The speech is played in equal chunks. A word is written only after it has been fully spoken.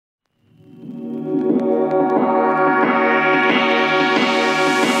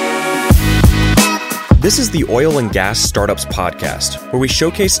This is the Oil and Gas Startups Podcast, where we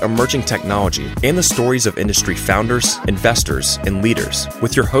showcase emerging technology and the stories of industry founders, investors, and leaders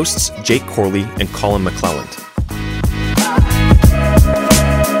with your hosts, Jake Corley and Colin McClelland.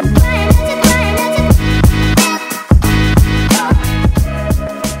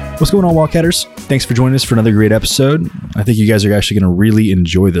 What's going on, Wildcatters? Thanks for joining us for another great episode. I think you guys are actually going to really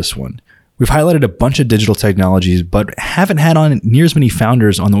enjoy this one. We've highlighted a bunch of digital technologies, but haven't had on near as many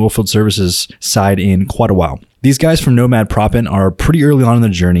founders on the oilfield services side in quite a while. These guys from Nomad Proppant are pretty early on in the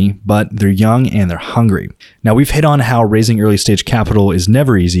journey, but they're young and they're hungry. Now, we've hit on how raising early stage capital is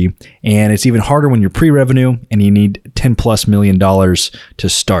never easy, and it's even harder when you're pre-revenue and you need $10+ million to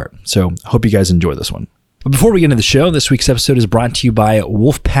start. So I hope you guys enjoy this one. But before we get into the show, this week's episode is brought to you by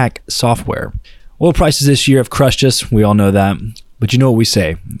Wolfpack Software. Oil prices this year have crushed us. We all know that. But you know what we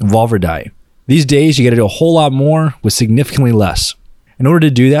say, evolve or die. These days, you got to do a whole lot more with significantly less. In order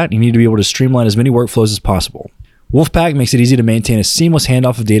to do that, you need to be able to streamline as many workflows as possible. Wolfpack makes it easy to maintain a seamless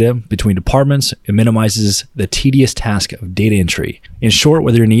handoff of data between departments. It minimizes the tedious task of data entry. In short,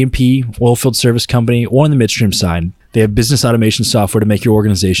 whether you're an E&P, oilfield service company, or on the midstream side, they have business automation software to make your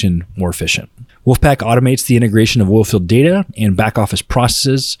organization more efficient. Wolfpack automates the integration of oilfield data and back-office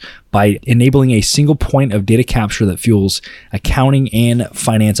processes by enabling a single point of data capture that fuels accounting and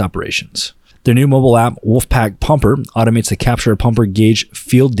finance operations. Their new mobile app, Wolfpack Pumper, automates the capture of pumper gauge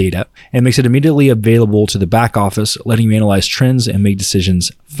field data and makes it immediately available to the back office, letting you analyze trends and make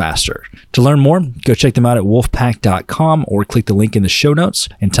decisions faster. To learn more, go check them out at wolfpack.com or click the link in the show notes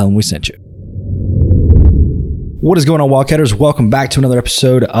and tell them we sent you. What is going on, Wildcatters? Welcome back to another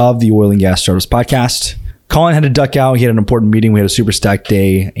episode of the Oil and Gas Startups Podcast. Colin had to duck out. He had an important meeting. We had a super stacked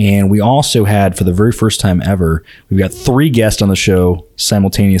day. And we also had, for the very first time ever, we've got 3 guests on the show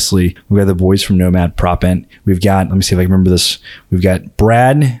simultaneously. We've got the boys from Nomad Proppant. We've got, let me see if I can remember this. We've got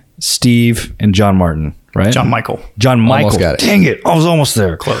Brad, Steve, and John Martin, right? John Michael. Almost got it. Dang it. I was almost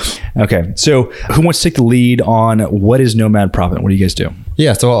there. Close. Okay. So who wants to take the lead on what is Nomad Proppant? What do you guys do?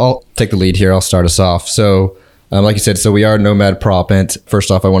 Yeah, so I'll take the lead here. I'll start us off. So like you said, so we are Nomad Proppant.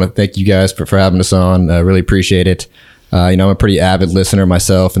 First off, I want to thank you guys for having us on. I really appreciate it. I'm a pretty avid listener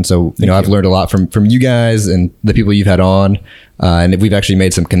myself. And so, I've learned a lot from you guys and the people you've had on. And we've actually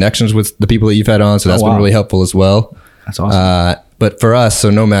made some connections with the people that you've had on. So that's been really helpful as well. That's awesome. But for us, so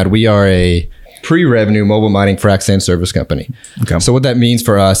Nomad, we are a pre-revenue mobile mining frac sand service company. Okay. So what that means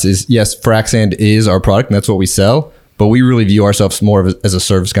for us is, yes, frac sand is our product and that's what we sell, but we really view ourselves more as a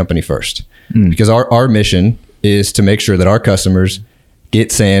service company first. Because our mission is to make sure that our customers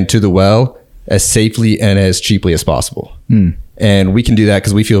get sand to the well as safely and as cheaply as possible. And we can do that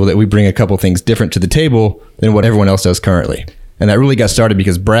because we feel that we bring a couple things different to the table than what everyone else does currently. And that really got started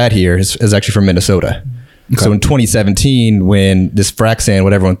because Brad here is actually from Minnesota. Okay. So in 2017, when this frac sand,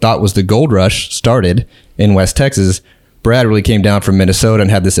 what everyone thought was the gold rush, started in West Texas, Brad really came down from Minnesota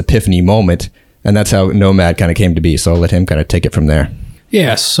and had this epiphany moment. And that's how Nomad kind of came to be. So I'll let him kind of take it from there.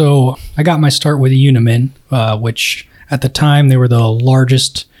 Yeah, so I got my start with Unimin, which at the time they were the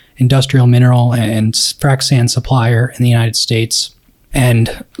largest industrial mineral and frac sand supplier in the United States.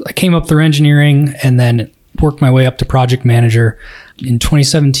 And I came up through engineering and then worked my way up to project manager. In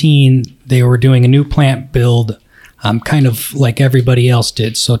 2017, they were doing a new plant build, kind of like everybody else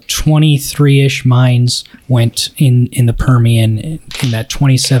did. So 23-ish mines went in the Permian in that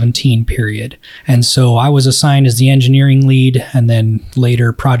 2017 period. And so I was assigned as the engineering lead and then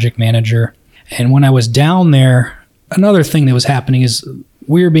later project manager. And when I was down there, another thing that was happening is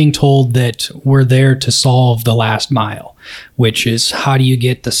we were being told that we're there to solve the last mile, which is how do you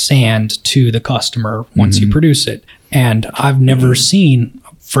get the sand to the customer once you produce it? And I've never seen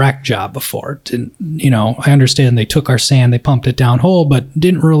frac job before. I understand they took our sand, they pumped it down hole, but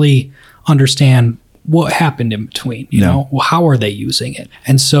didn't really understand what happened in between. How are they using it?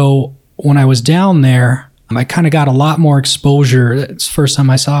 And so when I was down there, I kind of got a lot more exposure. It's the first time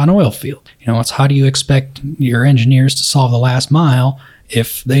I saw an oil field. It's how do you expect your engineers to solve the last mile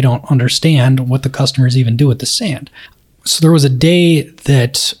if they don't understand what the customers even do with the sand? So there was a day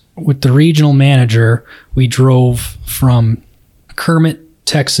that with the regional manager, we drove from Kermit,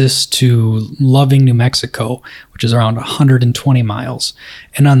 Texas to Loving, New Mexico, which is around 120 miles.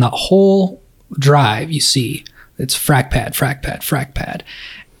 And on the whole drive, you see it's frac pad, frac pad, frac pad.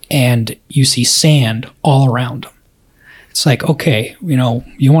 And you see sand all around them. It's like, okay,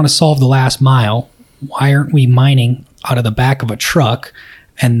 you want to solve the last mile. Why aren't we mining out of the back of a truck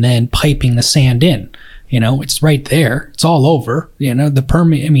and then piping the sand in? It's right there. It's all over. The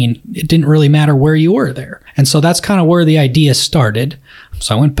Permian, it didn't really matter where you were there. And so that's kind of where the idea started.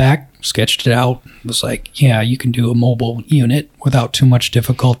 So I went back, sketched it out. It was like, yeah, you can do a mobile unit without too much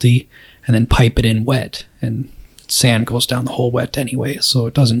difficulty. and then pipe it in wet, and sand goes down the hole wet anyway, so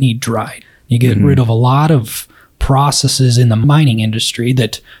it doesn't need dried. You get rid of a lot of processes in the mining industry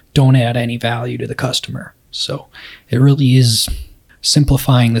that don't add any value to the customer. So it really is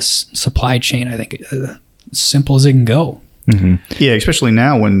simplifying this supply chain, I think, as simple as it can go. Yeah, especially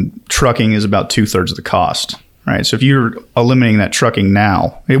now when trucking is about 2/3 of the cost, right? So if you're eliminating that trucking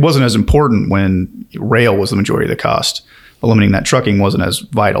now, it wasn't as important when rail was the majority of the cost. Eliminating that trucking wasn't as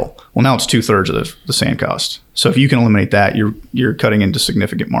vital. Well, now it's 2/3 of the sand cost. So if you can eliminate that, you're cutting into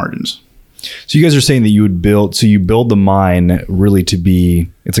significant margins. So you guys are saying that you build the mine really to be,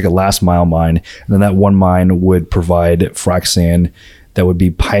 it's like a last mile mine, and then that one mine would provide frac sand that would be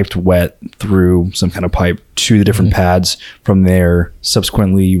piped wet through some kind of pipe to the different pads. From there,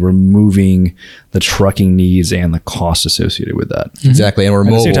 subsequently removing the trucking needs and the cost associated with that. Exactly. And we're At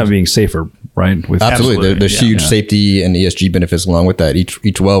the mobile. same time being safer, right? With Absolutely. There's huge safety and ESG benefits along with that.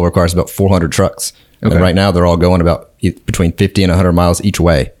 Each well requires about 400 trucks. Okay. And right now they're all going about between 50 and 100 miles each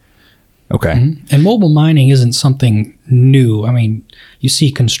way. Okay. And mobile mining isn't something new. I mean, you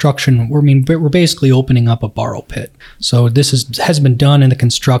see construction. We're basically opening up a borrow pit. So this has been done in the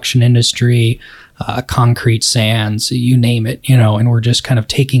construction industry, concrete sands, you name it. And we're just kind of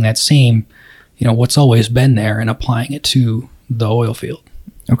taking that same, what's always been there and applying it to the oil field.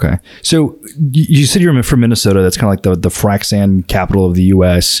 Okay. So you said you're from Minnesota. That's kind of like the frac sand capital of the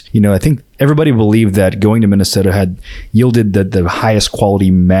U.S. I think everybody believed that going to Minnesota had yielded the highest quality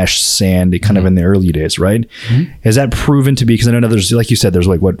mesh sand kind of in the early days, right? Has that proven to be, because I know there's, like you said, there's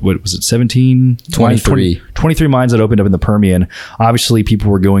like, what was it, 23 mines that opened up in the Permian. Obviously,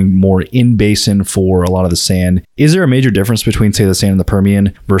 people were going more in basin for a lot of the sand. Is there a major difference between, say, the sand in the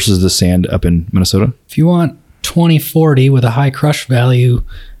Permian versus the sand up in Minnesota? If you want 2040 with a high crush value,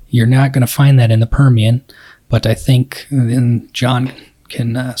 you're not going to find that in the Permian. But I think, and John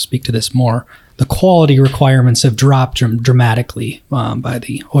can speak to this more, the quality requirements have dropped dramatically by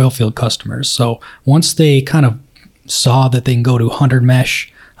the oil field customers. So once they kind of saw that they can go to 100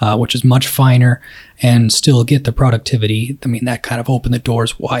 mesh, which is much finer, and still get the productivity, that kind of opened the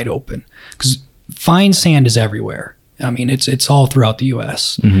doors wide open. Because fine sand is everywhere. It's all throughout the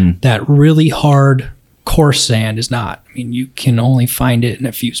U.S. That really hard coarse sand is not. You can only find it in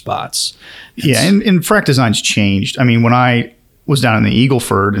a few spots. And frac design's changed. When I was down in the Eagle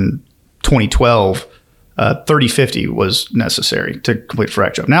Ford in 2012, 3050 was necessary to complete a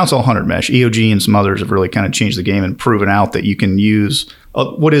frac job. Now it's all 100 mesh. EOG and some others have really kind of changed the game and proven out that you can use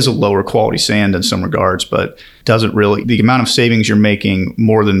what is a lower quality sand in some regards, but doesn't really, the amount of savings you're making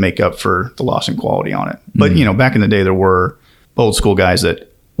more than make up for the loss in quality on it. But, back in the day, there were old school guys that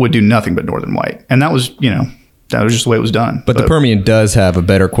would do nothing but Northern White. And that was, that was just the way it was done. But the Permian does have a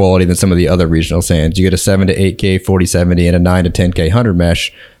better quality than some of the other regional sands. You get a 7 to 8K 4070 and a 9 to 10K 100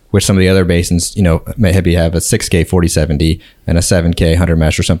 mesh, which some of the other basins, maybe have a 6K 4070 and a 7K 100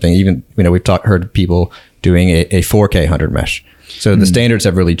 mesh or something. Even, we've heard people doing a 4K 100 mesh. So the standards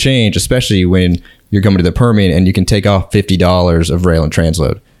have really changed, especially when you're coming to the Permian and you can take off $50 of rail and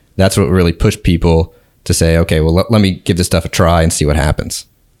transload. That's what really pushed people to say, okay, well, let me give this stuff a try and see what happens.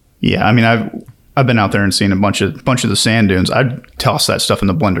 Yeah, I've been out there and seen a bunch of the sand dunes. I'd toss that stuff in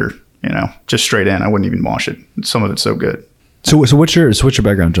the blender, just straight in. I wouldn't even wash it. Some of it's so good. So what's your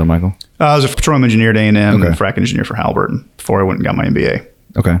background, John Michael? I was a petroleum engineer at A&M and a frac engineer for Halliburton before I went and got my MBA.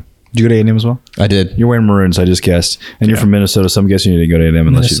 Okay. Did you go to A&M as well? I did. You're wearing maroons, I just guessed. And you're from Minnesota, so I'm guessing you didn't go to A&M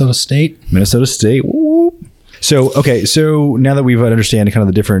unless Minnesota State. Minnesota State. Whoop. So, okay. So now that we've understand kind of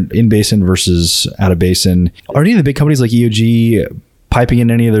the different in-basin versus out-of-basin, are any of the big companies like EOG piping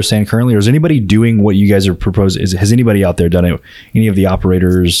in any of their sand currently, or is anybody doing what you guys are proposing? Has anybody out there done it? Any of the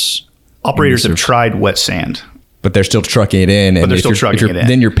operators? Operators have tried wet sand. But they're still trucking it in. But they're still trucking it in.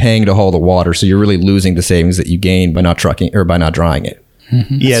 Then you're paying to haul the water. So you're really losing the savings that you gain by not trucking or by not drying it.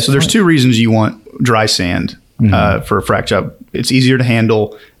 Yeah. So there's two reasons you want dry sand for a frac job. It's easier to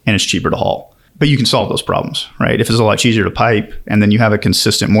handle and it's cheaper to haul. But you can solve those problems, right? If it's a lot easier to pipe and then you have a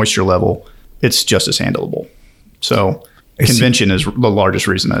consistent moisture level, it's just as handleable. So convention is the largest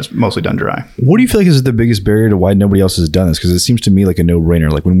reason that it's mostly done dry. What do you feel like is the biggest barrier to why nobody else has done this? Because it seems to me like a no-brainer.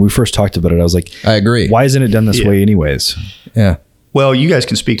 Like when we first talked about it, I was like, I agree. Why isn't it done this way anyways? Yeah. Well, you guys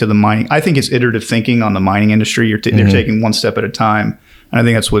can speak to the mining. I think it's iterative thinking on the mining industry. They're taking one step at a time. And I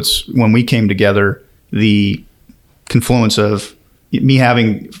think that's when we came together, the confluence of me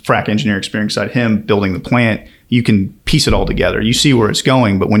having frac engineer experience side, him building the plant, you can piece it all together. You see where it's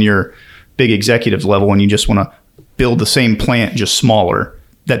going, but when you're big executive level and you just want to build the same plant, just smaller,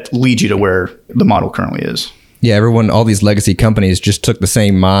 that leads you to where the model currently is. Yeah, all these legacy companies just took the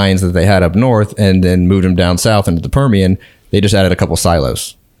same mines that they had up north and then moved them down south into the Permian. They just added a couple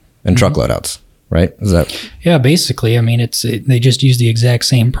silos. and truck loadouts, right? Is that? Yeah, basically. I mean, they just use the exact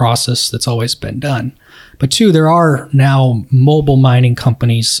same process that's always been done. But two, there are now mobile mining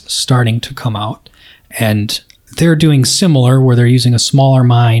companies starting to come out, and they're doing similar where they're using a smaller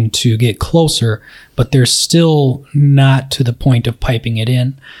mine to get closer, but they're still not to the point of piping it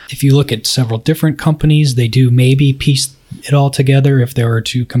in. If you look at several different companies, they do maybe piece it all together if they were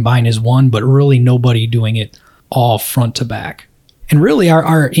to combine as one, but really nobody doing it all front to back. And really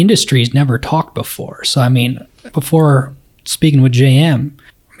our industry's never talked before. So I mean, before speaking with JM,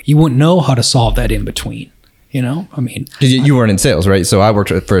 you wouldn't know how to solve that in between. You know, I mean, you weren't in sales, right? So I worked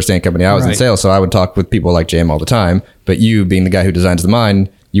for a sand company. I was in sales, so I would talk with people like JM all the time. But you, being the guy who designs the mine,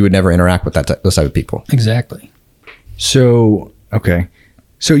 you would never interact with those type of people. Exactly. So, okay.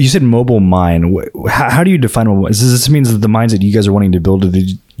 So you said mobile mine. How do you define mobile? This means that the mines that you guys are wanting to build,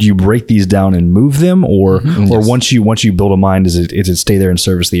 do you break these down and move them, or once you build a mine, does it stay there and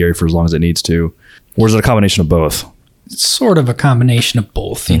service the area for as long as it needs to, or is it a combination of both? It's sort of a combination of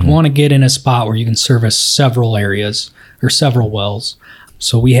both. You'd want to get in a spot where you can service several areas or several wells.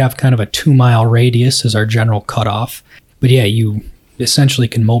 So we have kind of a 2-mile radius as our general cutoff. But yeah, you essentially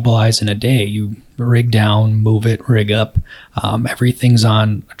can mobilize in a day. You rig down, move it, rig up. Everything's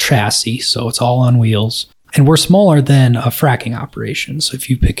on a chassis, so it's all on wheels. And we're smaller than a fracking operation. So if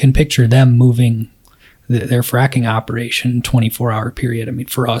you can picture them moving their fracking operation 24-hour period, I mean,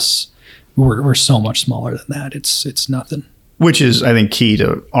 for us, we're so much smaller than that. It's nothing. Which is, I think, key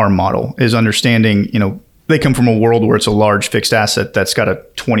to our model is understanding, they come from a world where it's a large fixed asset that's got a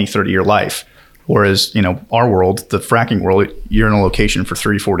 20, 30-year life. Whereas, our world, the fracking world, you're in a location for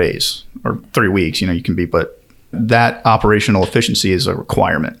 3-4 days or 3 weeks, you can be, but that operational efficiency is a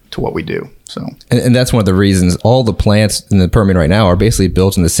requirement to what we do. So, and that's one of the reasons all the plants in the Permian right now are basically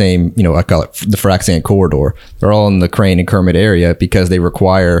built in the same, I call it the frac sand corridor. They're all in the Crane and Kermit area because they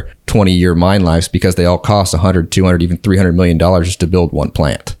require 20-year mine lives because they all cost $100, $200, even $300 million just to build one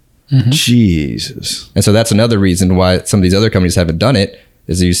plant. Jesus. And so that's another reason why some of these other companies haven't done it.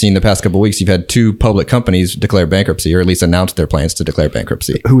 Is you've seen the past couple of weeks, you've had 2 public companies declare bankruptcy, or at least announce their plans to declare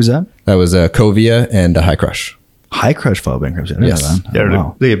bankruptcy. Who was that? That was Covia and High Crush. High Crush filed bankruptcy. I didn't know that. Yeah,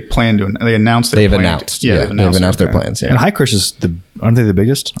 wow. they have planned to. They announced. They've announced. Yeah, they've announced their plans. Yeah. And High Crush is aren't they the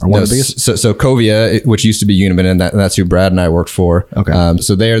biggest or one of the biggest? So Covia, which used to be Unimin, and that's who Brad and I worked for. Okay.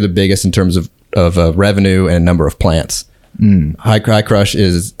 So they are the biggest in terms of revenue and number of plants. High Crush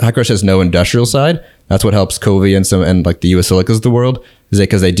has no industrial side. That's what helps Covia and like the US Silicas of the world, is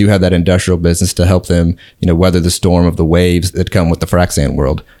because they do have that industrial business to help them, weather the storm of the waves that come with the frac sand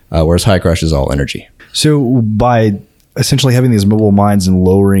world. Whereas High Crush is all energy. So by essentially having these mobile mines and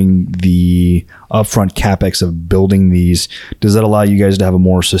lowering the upfront capex of building these, does that allow you guys to have a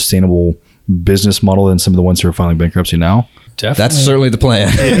more sustainable business model than some of the ones who are filing bankruptcy now? Definitely. That's certainly the plan.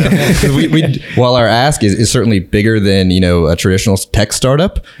 we while our ask is certainly bigger than a traditional tech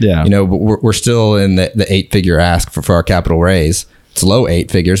startup. Yeah. But we're still in the 8-figure ask for our capital raise. It's low 8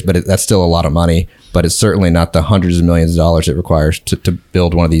 figures, but that's still a lot of money. But it's certainly not the hundreds of millions of dollars it requires to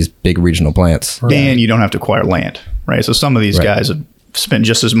build one of these big regional plants. Right. And you don't have to acquire land, right? So some of these guys have spent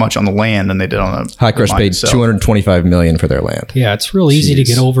just as much on the land than they did on the High Crush paid $225 million for their land. Yeah, it's real easy to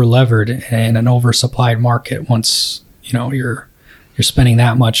get over levered in an oversupplied market once you're spending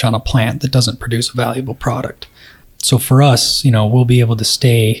that much on a plant that doesn't produce a valuable product. So for us, we'll be able to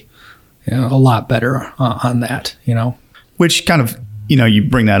stay a lot better on that. Which kind of you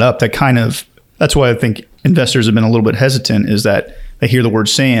bring that up. That's why I think investors have been a little bit hesitant. Is that they hear the word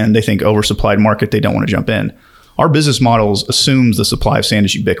sand, they think oversupplied market, they don't want to jump in. Our business models assumes the supply of sand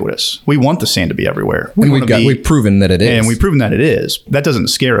is ubiquitous. We want the sand to be everywhere. We've proven that it is. And we've proven that it is. That doesn't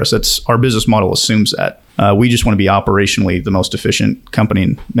scare us. Our business model assumes that. We just want to be operationally the most efficient company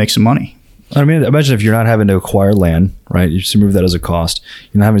and make some money. I mean, imagine if you're not having to acquire land, right? You just remove that as a cost.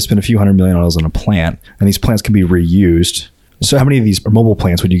 You're not having to spend a few $100 million on a plant, and these plants can be reused. So how many of these mobile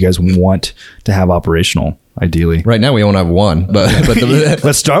plants would you guys want to have operational, ideally? Right now we only have one, but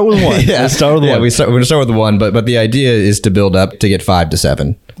let's start with one. Let's start with one. We're going to start with one, but the idea is to build up to get 5 to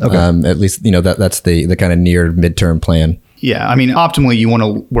 7. Okay. At least that's the kind of near midterm plan. Yeah, I mean, optimally you want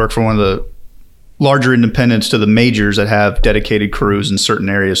to work for one of the larger independents to the majors that have dedicated crews in certain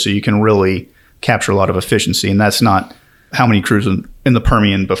areas, so you can really capture a lot of efficiency, and that's not how many crews in the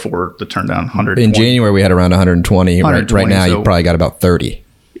Permian before the turn down. 120. In January, we had around 120. Right now, you've probably got about 30.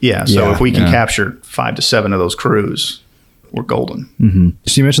 Yeah. So if we can capture 5 to 7 of those crews, we're golden. Mm-hmm.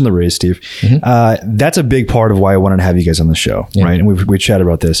 So you mentioned the raise, Steve. Mm-hmm. That's a big part of why I wanted to have you guys on the show, right? And we chatted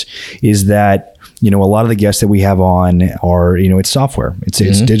about this, is that, a lot of the guests that we have on are, it's software. It's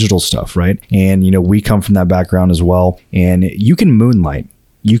digital stuff, right? And, we come from that background as well. And you can moonlight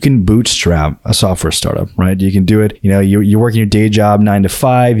you can bootstrap a software startup, right? You can do it. You're working your day job 9 to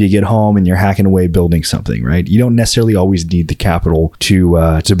 5, you get home and you're hacking away building something, right? You don't necessarily always need the capital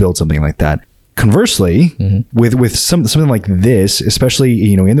to build something like that. Conversely, with something like this,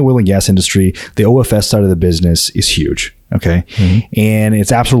 especially in the oil and gas industry, the OFS side of the business is huge. Okay. And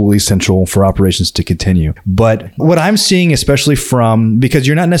it's absolutely essential for operations to continue. But what I'm seeing, especially because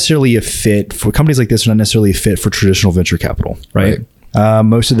you're not necessarily a fit for companies like this, are not necessarily a fit for traditional venture capital, right?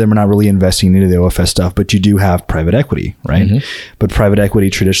 Most of them are not really investing into the OFS stuff, but you do have private equity, right? But private equity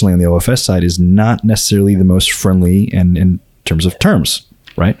traditionally on the OFS side is not necessarily the most friendly and in terms of terms.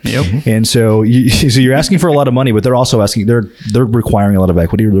 Right. Yep. And so you're asking for a lot of money, but they're also asking, they're requiring a lot of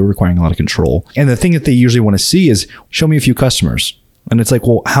equity, or they're requiring a lot of control. And the thing that they usually want to see is, show me a few customers. And it's like,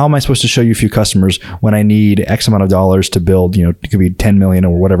 well, how am I supposed to show you a few customers when I need X amount of dollars to build, it could be 10 million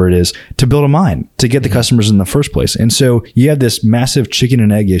or whatever it is, to build a mine, to get the customers in the first place. And so you have this massive chicken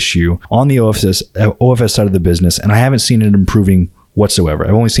and egg issue on the OFS side of the business. And I haven't seen it improving whatsoever.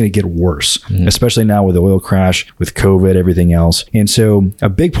 I've only seen it get worse, especially now with the oil crash, with COVID, everything else. And so a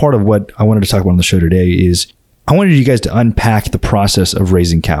big part of what I wanted to talk about on the show today is I wanted you guys to unpack the process of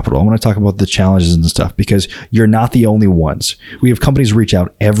raising capital. I want to talk about the challenges and stuff, because you're not the only ones. We have companies reach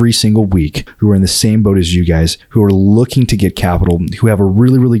out every single week who are in the same boat as you guys, who are looking to get capital, who have a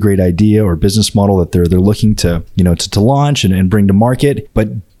really, really great idea or business model that they're looking to, to launch and bring to market. But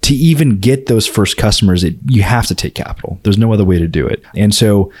to even get those first customers, you have to take capital. There's no other way to do it. And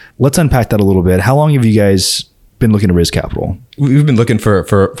so let's unpack that a little bit. How long have you guys been looking to raise capital? We've been looking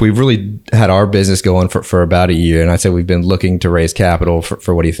we've really had our business going for about a year. And I'd say we've been looking to raise capital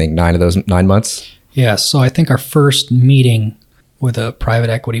for what do you think, 9 months? Yeah. So I think our first meeting with a private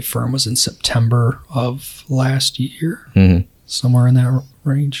equity firm was in September of last year, somewhere in that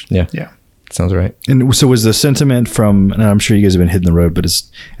range. Yeah. Sounds right. And so was the sentiment and I'm sure you guys have been hitting the road, but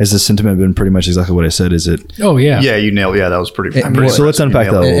has the sentiment been pretty much exactly what I said? Is it? Oh, yeah. Yeah, you nailed it. Yeah, that was pretty so let's unpack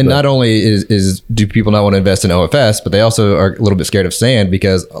that a little bit. And not only do people not want to invest in OFS, but they also are a little bit scared of sand,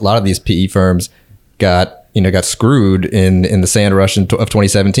 because a lot of these PE firms got screwed in the sand rush of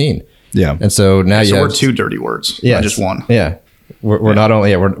 2017. Yeah. And so now we're two dirty words, not just one. Yeah. We're not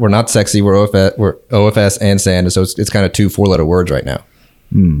only, we're not sexy, we're OFS and sand. And so it's kind of 2 4-letter words right now.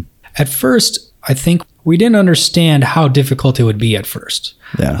 At first, I think we didn't understand how difficult it would be at first.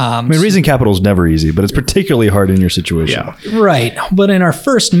 Yeah. Raising capital is never easy, but it's particularly hard in your situation. Yeah. Right. But in our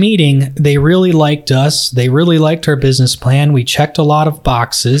first meeting, they really liked us. They really liked our business plan. We checked a lot of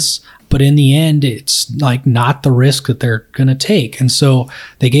boxes, but in the end, it's like not the risk that they're going to take. And so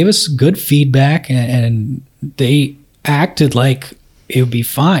they gave us good feedback, and they acted like it would be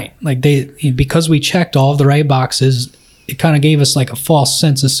fine. Like because we checked all of the right boxes, it kind of gave us like a false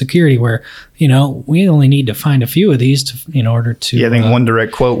sense of security where, we only need to find a few of these in order to. Yeah, I think one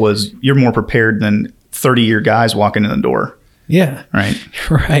direct quote was, "You're more prepared than 30-year guys walking in the door." Yeah. Right.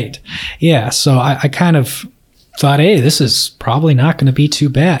 Right. Yeah. So I kind of thought, hey, this is probably not going to be too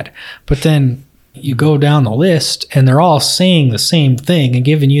bad. But then you go down the list and they're all saying the same thing and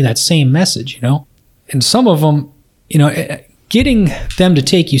giving you that same message, And some of them, getting them to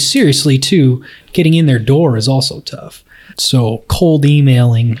take you seriously too, getting in their door is also tough. So cold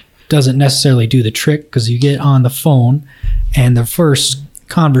emailing doesn't necessarily do the trick, because you get on the phone and the first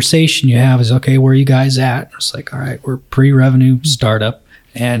conversation you have is, okay, where are you guys at? It's like, all right, we're pre-revenue startup.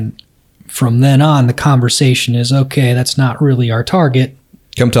 And from then on, the conversation is, okay, that's not really our target.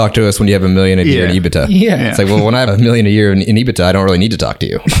 Come talk to us when you have $1 million a year in EBITDA. Yeah. It's like, well, when I have $1 million a year in EBITDA, I don't really need to talk to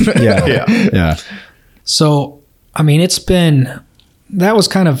you. Yeah. So, that was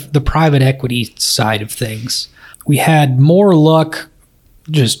kind of the private equity side of things. We had more luck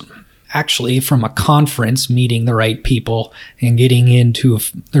just actually from a conference, meeting the right people and getting into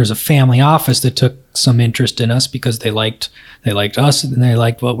there's a family office that took some interest in us because they liked us and they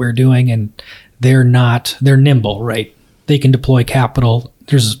liked what we're doing, and they're nimble, right? They can deploy capital.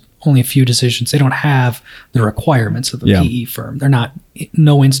 There's only a few decisions. They don't have the requirements of a PE firm. They're not,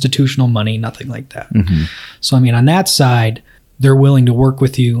 no institutional money, nothing like that. Mm-hmm. So, on that side, they're willing to work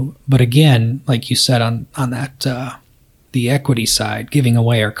with you. But again, like you said on that, the equity side, giving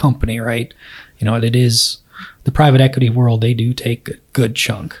away our company, right? It is the private equity world. They do take a good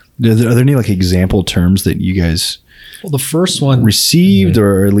chunk. Are there any example terms that you guys the first one received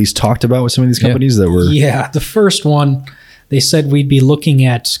or at least talked about with some of these companies that were? Yeah, the first one, they said we'd be looking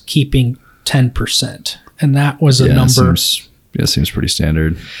at keeping 10%. And that was a number. Seems pretty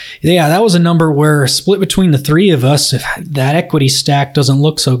standard. Yeah, that was a number where split between the three of us, if that equity stack doesn't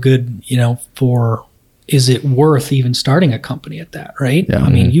look so good, for is it worth even starting a company at that, right? Yeah. I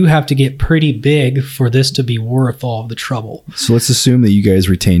mean, you have to get pretty big for this to be worth all of the trouble. So let's assume that you guys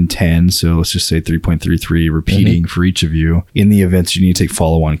retain 10. So let's just say 3.33 repeating for each of you. In the events you need to take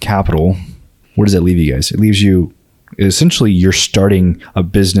follow-on capital, where does that leave you guys? It leaves you, essentially, you're starting a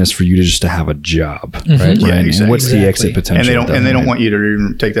business for you to just to have a job, right? Yeah, And exactly. what's the exit potential? And they don't want you to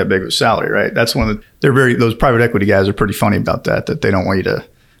even take that big of a salary, right? That's one of the, those private equity guys are pretty funny about that they don't want you to,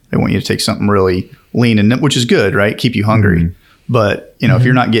 they want you to take something really lean, and which is good, right? Keep you hungry. But, if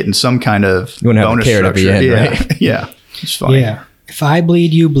you're not getting some kind of You wouldn't have a bonus carrot at the structure, end, right? Yeah. It's funny. Yeah. If I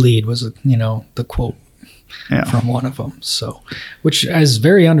bleed, you bleed was, the quote Yeah. from one of them. So, which is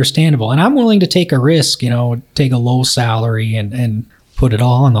very understandable. And I'm willing to take a risk, take a low salary and put it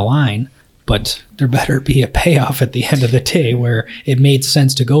all on the line. But there better be a payoff at the end of the day where it made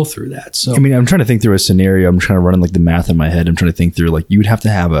sense to go through that. So, I mean, I'm trying to think through a scenario. I'm trying to run like the math in my head. I'm trying to think through like you would have to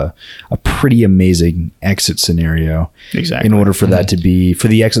have a pretty amazing exit scenario Exactly. in order for that to be, for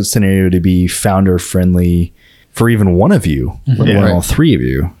the exit scenario to be founder friendly for even one of you, let alone all three of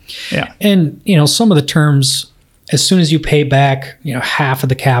you. Yeah. and some of the terms, as soon as you pay back, half of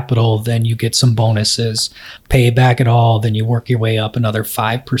the capital, then you get some bonuses. Pay back it all, then you work your way up another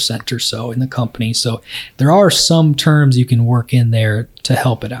 5% or so in the company. So there are some terms you can work in there to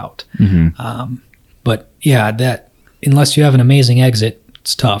help it out. But yeah, that unless you have an amazing exit,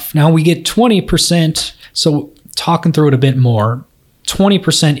 it's tough. Now we get 20%. So talking through it a bit more,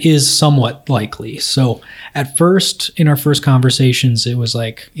 20% is somewhat likely. So at first, in our first conversations, it was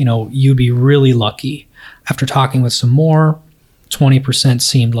like, you'd be really lucky. After talking with some more, 20%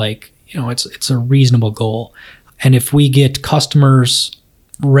 seemed like, it's a reasonable goal. And if we get customers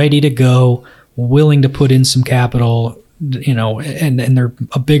ready to go, willing to put in some capital, and they're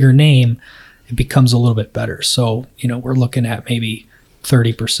a bigger name, it becomes a little bit better. So, we're looking at maybe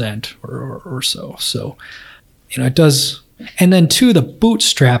 30% or so. So, it does. And then to the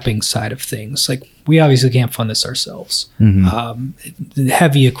bootstrapping side of things, like we obviously can't fund this ourselves.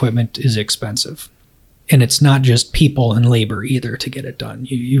 Heavy equipment is expensive. And it's not just people and labor either to get it done.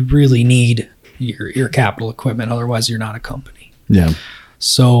 You really need your capital equipment. Otherwise, you're not a company. Yeah.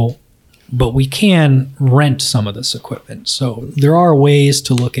 So, but we can rent some of this equipment. So there are ways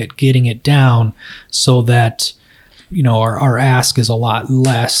to look at getting it down so that, our ask is a lot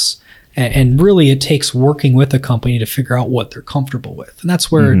less. And really, it takes working with a company to figure out what they're comfortable with. And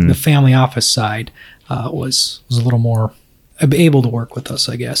that's where the family office side was a little more able to work with us,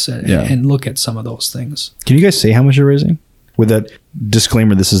 I guess, and look at some of those things. Can you guys say how much you're raising? With that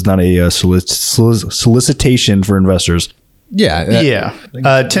disclaimer, this is not a solicitation for investors. Yeah.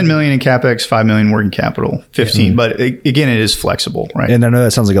 10 million in capex, 5 million working capital, 15. But again, it is flexible, right? And I know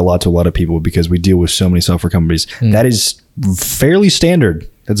that sounds like a lot to a lot of people because we deal with so many software companies. That is fairly standard.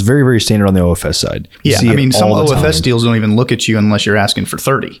 That's very, very standard on the OFS side. You Yeah, see I it mean, some all the OFS time. deals don't even look at you unless you're asking for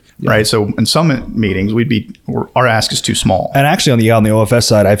 30, right? So in some meetings, our ask is too small. And actually, on the OFS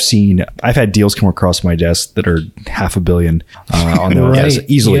side, I've had deals come across my desk that are $500 million on the OFS Right.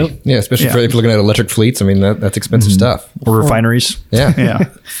 easily, Yep. Yeah, especially if you're looking at electric fleets. I mean, that's expensive stuff. or refineries. Yeah. Yeah.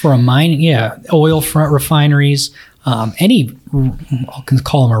 For a mine, oil front refineries, any, I can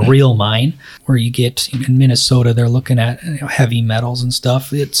call them a real mine, where you get in Minnesota, they're looking at heavy metals and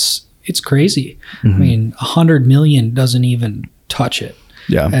stuff. It's crazy. I mean, 100 million doesn't even touch it.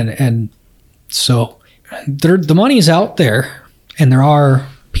 Yeah. And so the money is out there, and there are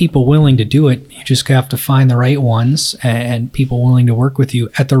people willing to do it. You just have to find the right ones and people willing to work with you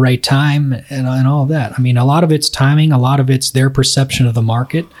at the right time and all of that. I mean, a lot of it's timing, a lot of it's their perception of the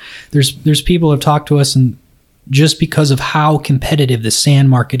market. There's people who have talked to us, and just because of how competitive the sand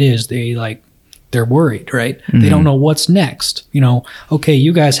market is, they're worried, right? They don't know what's next. Okay,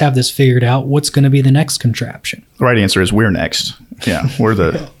 you guys have this figured out. What's going to be the next contraption? The right answer is we're next. Yeah.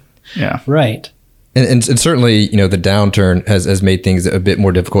 Yeah. Right. And certainly, the downturn has made things a bit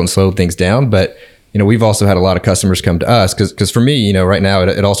more difficult and slowed things down. But, we've also had a lot of customers come to us because for me, right now,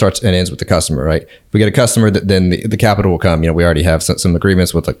 it all starts and ends with the customer, right? If we get a customer, then the capital will come. We already have some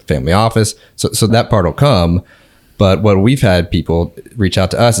agreements with like the family office. So that part will come. But what we've had people reach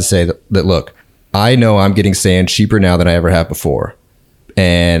out to us to say that look, I know I'm getting sand cheaper now than I ever have before.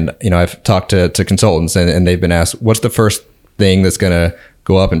 And, I've talked to consultants and they've been asked, what's the first thing that's going to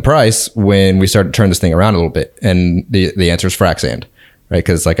go up in price when we start to turn this thing around a little bit? And the answer is frac sand, right?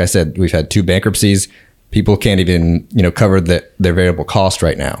 Because like I said, we've had 2 bankruptcies. People can't even, cover their variable cost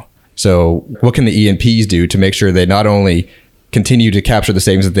right now. So what can the E&Ps do to make sure they not only continue to capture the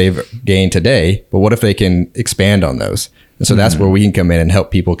savings that they've gained today, but what if they can expand on those? And so that's where we can come in and help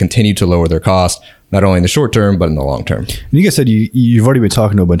people continue to lower their cost, not only in the short term, but in the long term. And you guys said you've already been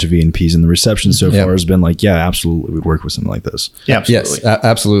talking to a bunch of E&Ps, and the reception so far has been like, yeah, absolutely, we'd work with something like this. Yeah, absolutely. Yes,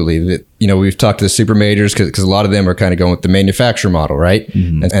 absolutely. We've talked to the super majors because a lot of them are kind of going with the manufacturer model, right?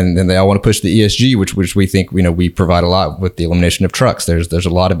 And then they all want to push the ESG, which we think we provide a lot with the elimination of trucks. There's a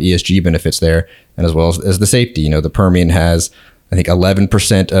lot of ESG benefits there, and as well as the safety. The Permian has, I think,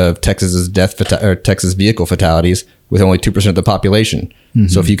 11% of Texas's Texas vehicle fatalities with only 2% of the population.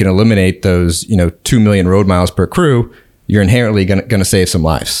 So if you can eliminate those, 2 million road miles per crew, you're inherently going to save some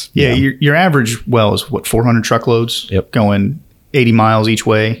lives. Yeah, your average well is 400 truckloads going 80 miles each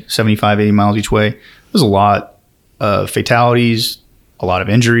way, 75, 80 miles each way. There's a lot of fatalities, a lot of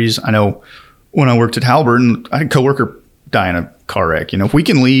injuries. I know when I worked at Halliburton, I had a coworker die in a car wreck. If we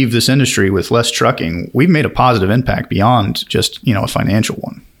can leave this industry with less trucking, we've made a positive impact beyond just, a financial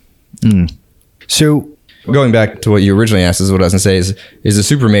one. So going back to what you originally asked, is what I was going to say is the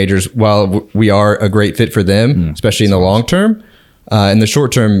super majors, while we are a great fit for them, especially in the long term, in the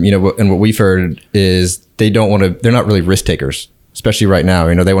short term, and what we've heard is they're not really risk takers. Especially right now,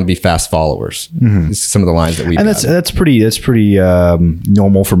 they want to be fast followers. This is some of the lines that we've and that's pretty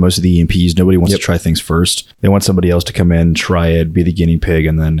normal for most of the E&Ps. Nobody wants to try things first. They want somebody else to come in, try it, be the guinea pig,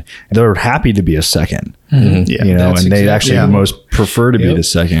 and then they're happy to be a second. Yeah, and they actually most prefer to be the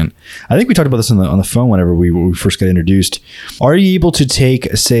second. I think we talked about this on the phone whenever we first got introduced. Are you able to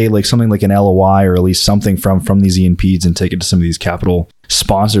take, say, like something like an LOI or at least something from these E&Ps and take it to some of these capital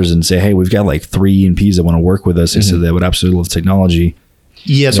sponsors and say, hey, we've got like 3 E&Ps that want to work with us. They said they would absolutely love technology.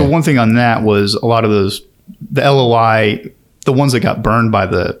 Yeah. So one thing on that was a lot of the LOI, the ones that got burned by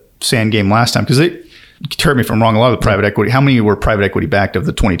the sand game last time, because correct me if I'm wrong, a lot of the private equity, how many were private equity backed of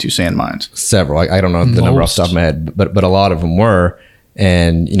the 22 sand mines? Several. I don't know the number off the top of my head, but a lot of them were.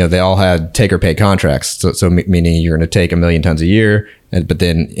 And, they all had take or pay contracts. So meaning you're going to take 1 million tons a year, but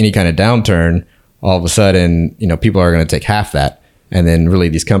then any kind of downturn, all of a sudden, people are going to take half that. And then really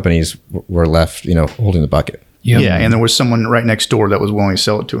these companies were left, holding the bucket. Yep. Yeah. And there was someone right next door that was willing to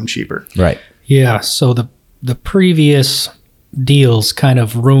sell it to them cheaper. Right. Yeah. So the previous deals kind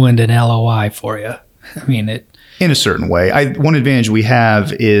of ruined an LOI for you. I mean, in a certain way. One advantage we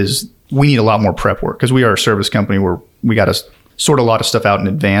have is we need a lot more prep work because we are a service company where we got to sort a lot of stuff out in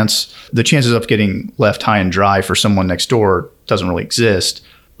advance. The chances of getting left high and dry for someone next door doesn't really exist.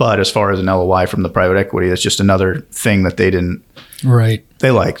 But as far as an LOI from the private equity, that's just another thing that they didn't. Right.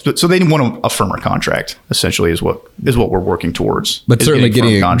 They like. So they want a firmer contract, essentially, is what we're working towards. But certainly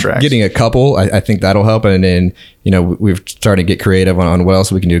getting a couple, I think that'll help. And then, we've started to get creative on what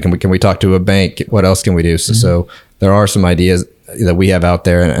else we can do. Can we talk to a bank? What else can we do? So there are some ideas that we have out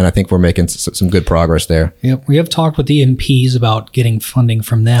there, and I think we're making some good progress there. Yep. We have talked with the E&Ps about getting funding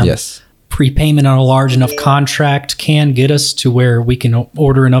from them. Yes. Prepayment on a large enough contract can get us to where we can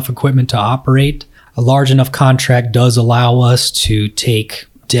order enough equipment to operate. A large enough contract does allow us to take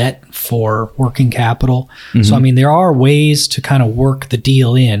debt for working capital. So, there are ways to kind of work the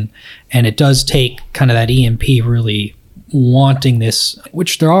deal in, and it does take kind of that E&P really wanting this,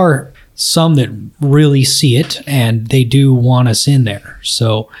 which there are some that really see it and they do want us in there.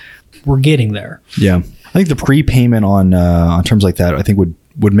 So we're getting there. Yeah. I think the prepayment on terms like that, I think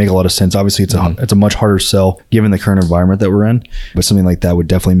would make a lot of sense. Obviously, it's a much harder sell given the current environment that we're in, but something like that would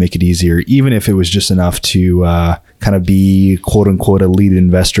definitely make it easier, even if it was just enough to kind of be quote unquote a lead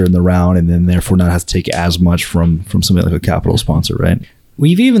investor in the round, and then therefore not have to take as much from somebody like a capital sponsor, right?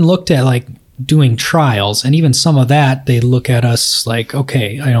 We've even looked at like doing trials, and even some of that they look at us like,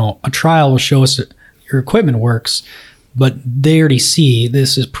 okay, a trial will show us that your equipment works, but they already see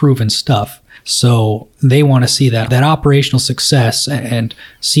this is proven stuff. So they want to see that operational success and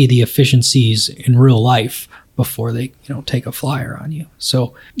see the efficiencies in real life before they, take a flyer on you.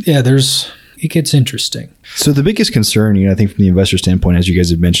 So yeah, it gets interesting. So the biggest concern, I think from the investor standpoint, as you guys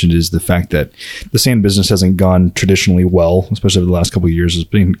have mentioned, is the fact that the sand business hasn't gone traditionally well, especially over the last couple of years. It's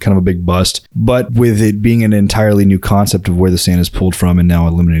been kind of a big bust. But with it being an entirely new concept of where the sand is pulled from and now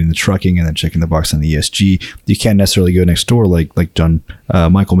eliminating the trucking and then checking the box on the ESG, you can't necessarily go next door like John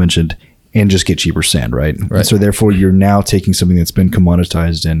Michael mentioned and just get cheaper sand, right? And so therefore you're now taking something that's been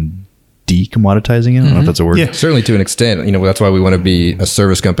commoditized and decommoditizing it. I don't know if that's a word. Yeah, certainly to an extent. That's why we want to be a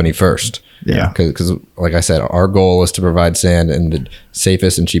service company first. Yeah. Because like I said, our goal is to provide sand in the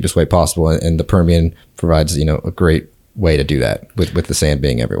safest and cheapest way possible. And the Permian provides, a great way to do that with the sand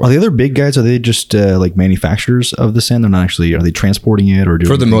being everywhere. Are the other big guys, are they just like manufacturers of the sand? They're not actually, are they transporting it or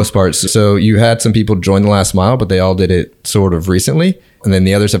doing For the most part. So you had some people join the last mile, but they all did it sort of recently. And then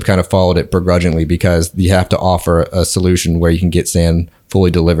the others have kind of followed it begrudgingly because you have to offer a solution where you can get sand fully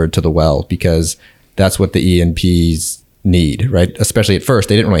delivered to the well, because that's what the E&Ps need, right? Especially at first,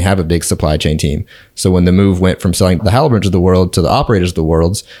 they didn't really have a big supply chain team. So when the move went from selling the Halliburtons of the world to the operators of the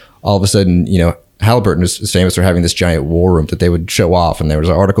worlds, all of a sudden, Halliburton is famous for having this giant war room that they would show off. And there was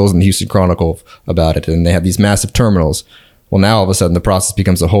articles in the Houston Chronicle about it. And they have these massive terminals. Well, now all of a sudden the process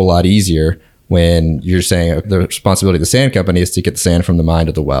becomes a whole lot easier when you're saying the responsibility of the sand company is to get the sand from the mine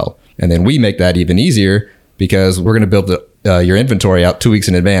to the well. And then we make that even easier because we're going to build your inventory out 2 weeks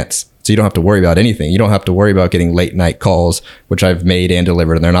in advance. So you don't have to worry about anything. You don't have to worry about getting late night calls, which I've made and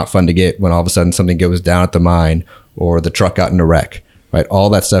delivered, and they're not fun to get when all of a sudden something goes down at the mine or the truck got in a wreck, right? All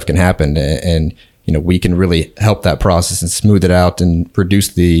that stuff can happen, and we can really help that process and smooth it out and reduce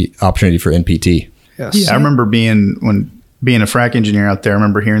the opportunity for NPT. Yes. Yeah, I remember being a frac engineer out there. I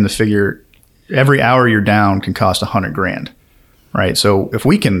remember hearing the figure: every hour you're down can cost $100,000. Right. So if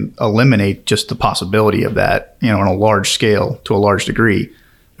we can eliminate just the possibility of that, on a large scale to a large degree,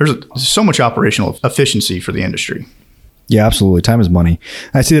 there's so much operational efficiency for the industry. Yeah, absolutely. Time is money.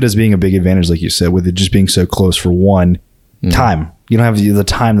 I see that as being a big advantage, like you said, with it just being so close for one. Time. You don't have the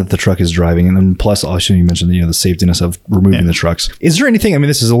time that the truck is driving. And then plus, also you mentioned, the safetiness of removing the trucks. Is there anything,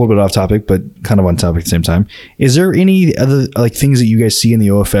 this is a little bit off topic, but kind of on topic at the same time. Is there any other things that you guys see in the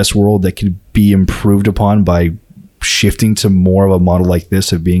OFS world that could be improved upon by shifting to more of a model like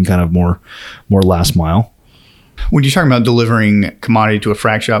this of being kind of more last mile? When you're talking about delivering commodity to a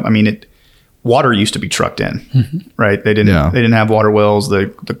frac shop, water used to be trucked in, right? They didn't have water wells.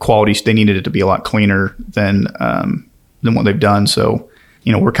 The quality, they needed it to be a lot cleaner than what they've done. So,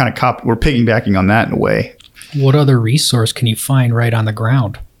 we're we're piggybacking on that in a way. What other resource can you find right on the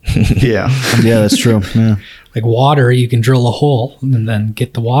ground? Yeah, that's true. Yeah. Like water, you can drill a hole and then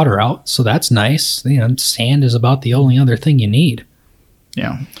get the water out. So that's nice. Sand is about the only other thing you need.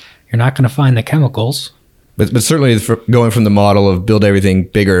 Yeah, you're not going to find the chemicals. But certainly going from the model of build everything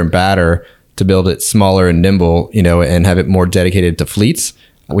bigger and badder to build it smaller and nimble, and have it more dedicated to fleets,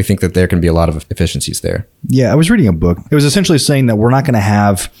 we think that there can be a lot of efficiencies there. Yeah, I was reading a book. It was essentially saying that we're not going to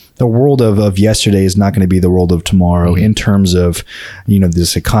have the world of yesterday is not going to be the world of tomorrow in terms of,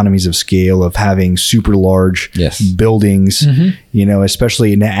 this economies of scale of having super large buildings,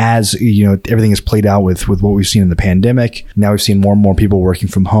 especially as, everything is played out with what we've seen in the pandemic. Now we've seen more and more people working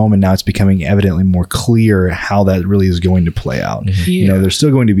from home, and now it's becoming evidently more clear how that really is going to play out. There's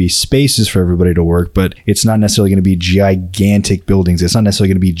still going to be spaces for everybody to work, but it's not necessarily going to be gigantic buildings. It's not necessarily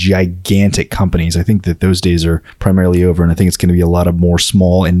going to be gigantic companies. I think that those days are primarily over, and I think it's going to be a lot of more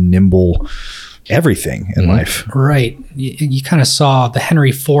small and nimble everything in life. Right. You kind of saw the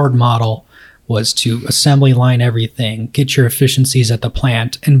Henry Ford model was to assembly line everything, get your efficiencies at the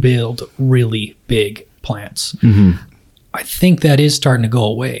plant, and build really big plants. I think that is starting to go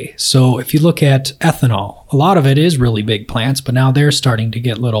away. So if you look at ethanol, a lot of it is really big plants, but now they're starting to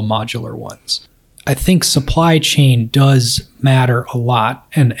get little modular ones. I think supply chain does matter a lot,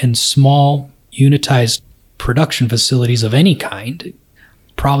 and small unitized production facilities of any kind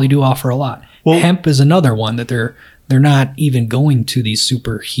probably do offer a lot. Well, hemp is another one that they're not even going to these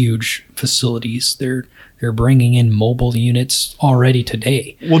super huge facilities. They're bringing in mobile units already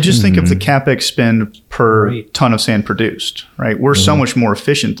today. Well, just think of the CapEx spend per ton of sand produced, right? We're so much more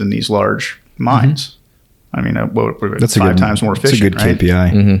efficient than these large mines. That's 5 times more efficient. That's a good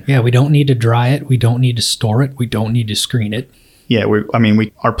KPI. Yeah, we don't need to dry it. We don't need to store it. We don't need to screen it. Yeah,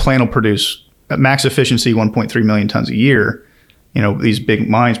 our plant will produce at max efficiency 1.3 million tons a year. These big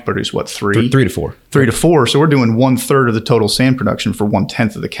mines produce what, 3 to 4. 3 to 4. So we're doing 1/3 of the total sand production for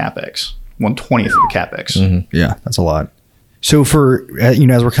 1/10 of the CapEx, 1/20 of the CapEx. Yeah, that's a lot. So for as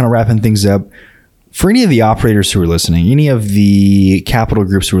we're kind of wrapping things up, for any of the operators who are listening, any of the capital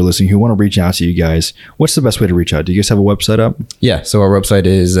groups who are listening who want to reach out to you guys, what's the best way to reach out? Do you guys have a website up? Yeah. So our website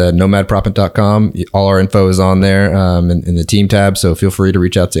is nomadproppant.com. All our info is on there in the team tab. So feel free to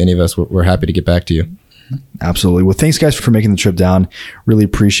reach out to any of us. We're happy to get back to you. Absolutely. Well, thanks guys for making the trip down. Really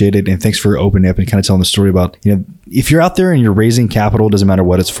appreciate it. And thanks for opening up and kind of telling the story about, if you're out there and you're raising capital, doesn't matter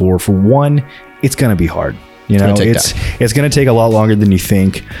what it's for one, it's going to be hard. It's going to take a lot longer than you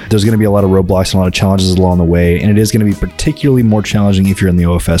think. There's going to be a lot of roadblocks and a lot of challenges along the way. And it is going to be particularly more challenging if you're in the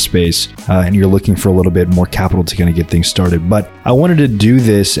OFS space and you're looking for a little bit more capital to kind of get things started. But I wanted to do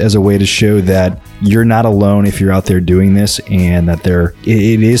this as a way to show that you're not alone if you're out there doing this, and that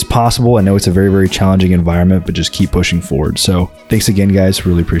it is possible. I know it's a very, very challenging environment, but just keep pushing forward. So thanks again, guys.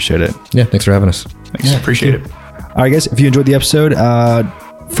 Really appreciate it. Yeah. Thanks for having us. Thanks. Appreciate it. All right, guys. If you enjoyed the episode,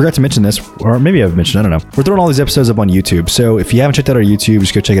 forgot to mention this, or maybe I've mentioned, I don't know. We're throwing all these episodes up on YouTube. So if you haven't checked out our YouTube,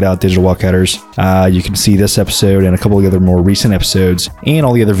 just go check it out, Digital Wildcatters. You can see this episode and a couple of the other more recent episodes and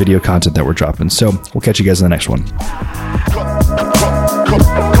all the other video content that we're dropping. So we'll catch you guys in the next one.